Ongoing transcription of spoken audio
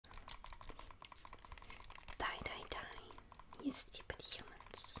You stupid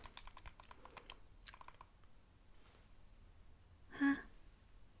humans. Huh?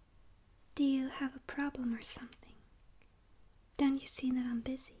 Do you have a problem or something? Don't you see that I'm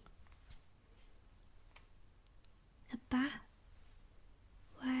busy? A bath?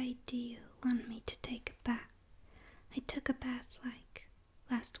 Why do you want me to take a bath? I took a bath like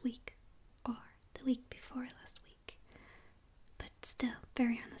last week, or the week before last week, but still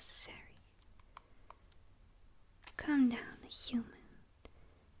very unnecessary. Calm down, human.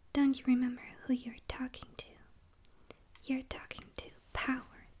 Don't you remember who you're talking to? You're talking to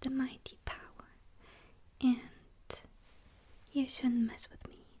power, the mighty power, and you shouldn't mess with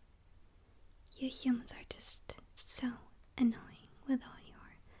me. You humans are just so annoying with all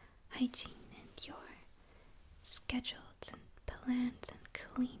your hygiene and your schedules and plans and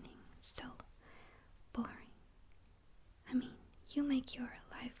cleaning. So boring. I mean, you make your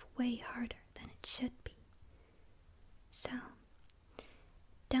life way harder than it should be. So,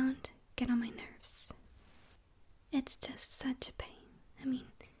 don't get on my nerves. It's just such a pain. I mean,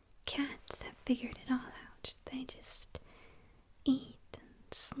 cats have figured it all out. They just eat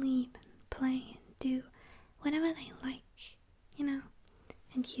and sleep and play and do whatever they like, you know?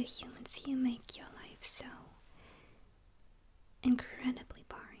 And you humans, you make your life so incredibly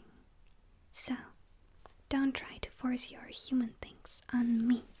boring. So, don't try to force your human things on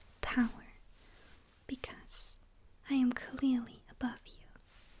me, power, because I am clearly above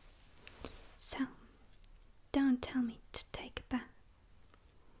you. So, don't tell me to take a bath.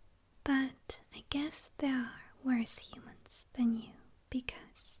 But I guess there are worse humans than you,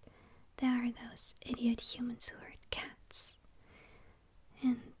 because there are those idiot humans who hurt cats.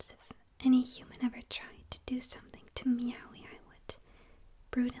 And if any human ever tried to do something to Meowie, I would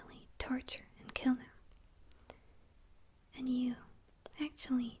brutally torture and kill them. And you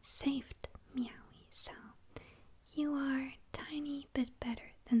actually saved Meowie, so you are a tiny bit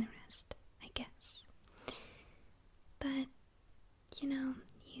better than the rest, I guess. But, you know,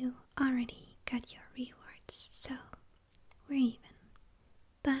 you already got your rewards, so we're even.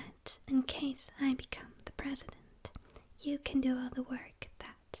 But in case I become the president, you can do all the work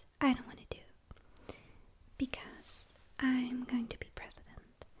that I don't want to do. Because I'm going to be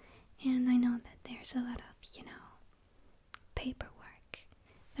president. And I know that there's a lot of, you know, paperwork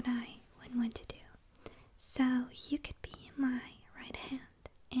that I wouldn't want to do. So you could be my right hand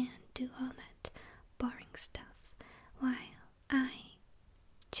and do all that boring stuff while I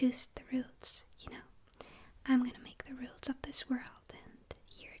choose the rules, you know. I'm gonna make the rules of this world and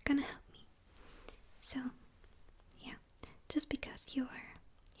you're gonna help me. So, yeah, just because you're,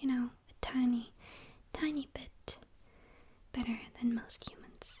 you know, a tiny bit better than most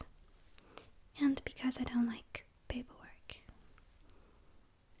humans. And because I don't like paperwork.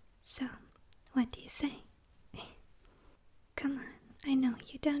 So, what do you say? Come on, I know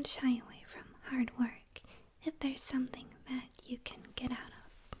you don't shy away from hard work if there's something that you can get out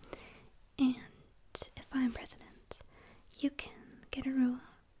of. And if I'm president, you can get a rule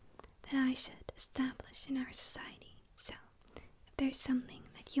that I should establish in our society. So, if there's something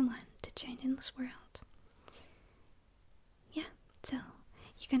that you want to change in this world, yeah, so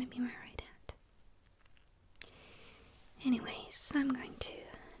you're gonna be my right hand. Anyways, I'm going to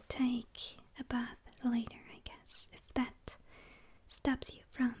take a bath later, I guess, if that stops you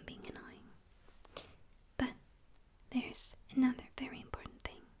from being annoying. But there's another very important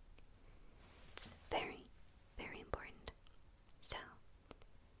thing. It's very, very important. So,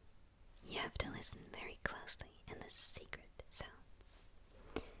 you have to listen very closely, and this is secret, so.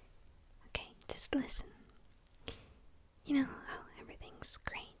 Okay, just listen. You know how everything's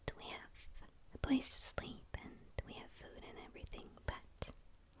great. We have a place to sleep, and we have food and everything, but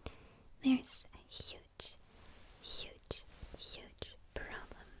there's a huge, huge, huge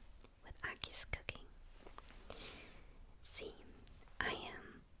problem with Aki's cooking. See, I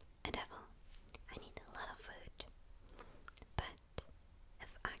am a devil. I need a lot of food. But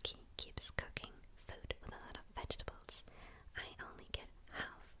if Aki keeps cooking food with a lot of vegetables, I only get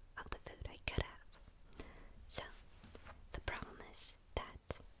half of the food I could have. So, the problem is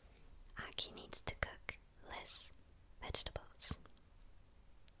that Aki needs to cook less vegetables.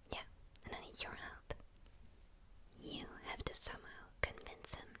 Yeah, and I need your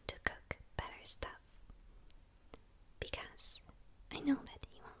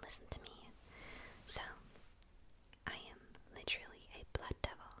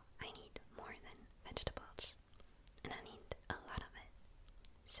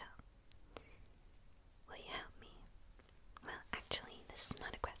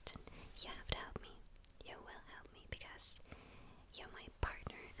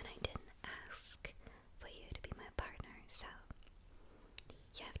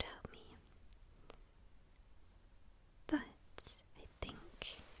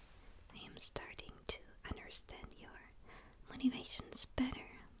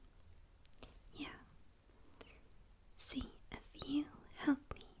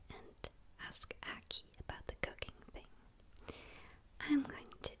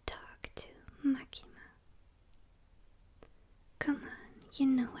You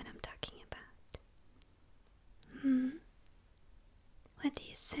know what I'm talking about. Hmm? What do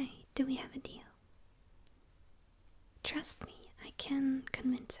you say? Do we have a deal? Trust me, I can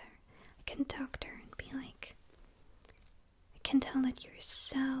convince her. I can talk to her and be like, I can tell that you're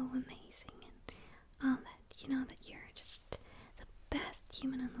so amazing and all that. You know, that you're just the best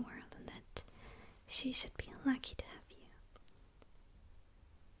human in the world and that she should be lucky to have you.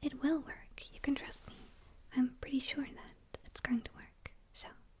 It will work. You can trust me. I'm pretty sure that it's going to work. So,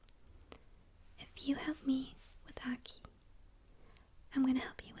 if you help me with Aki, I'm gonna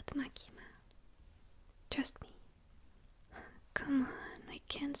help you with Makima. Trust me. Come on, I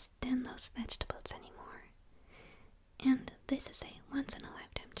can't stand those vegetables anymore. And this is a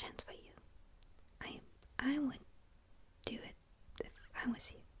once-in-a-lifetime chance for you. I would do it if I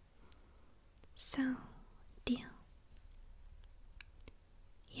was you. So, deal.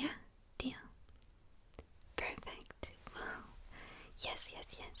 Yeah, deal. Perfect. Whoa. Yes, yes,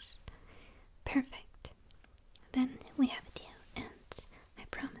 yes. Perfect. Then we have a deal, and I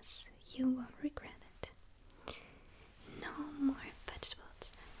promise you won't regret it. No more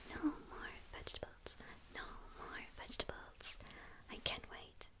vegetables. No more vegetables. No more vegetables. I can't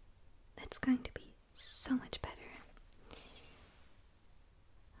wait. That's going to be so much better.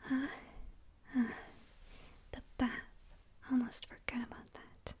 The bath. Almost forgot about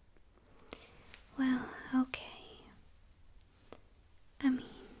that. Well, okay. I mean,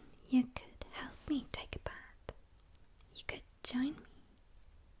 you could help me take a bath. You could join me.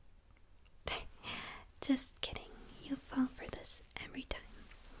 Just kidding. You fall for this every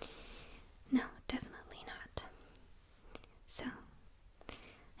time. No, definitely not. So,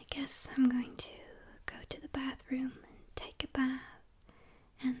 I guess I'm going to go to the bathroom and take a bath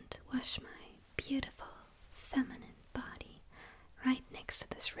and wash my beautiful feminine body right next to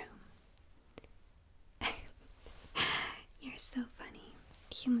this room. You're so funny.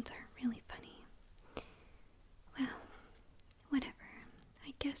 Humans are really funny. Well, whatever.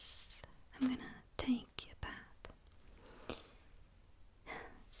 I guess I'm gonna take a bath.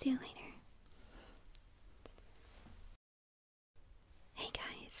 See you later. Hey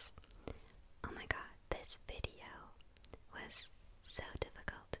guys. Oh my god, this video was so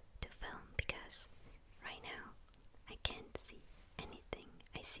difficult to film because right now I can't see anything.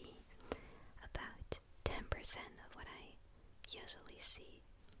 I see about 10% of what I usually see,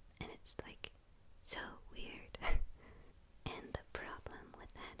 and it's like so weird. And the problem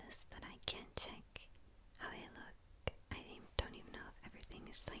with that is that I can't check how I look. I don't even know if everything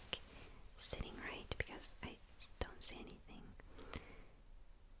is like sitting right because I don't see anything,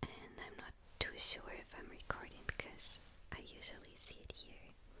 and I'm not too sure if I'm recording because I usually see it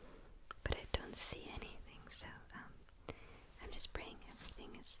here, but I don't see anything. So I'm just praying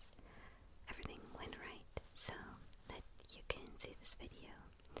everything went right so that you can see this video.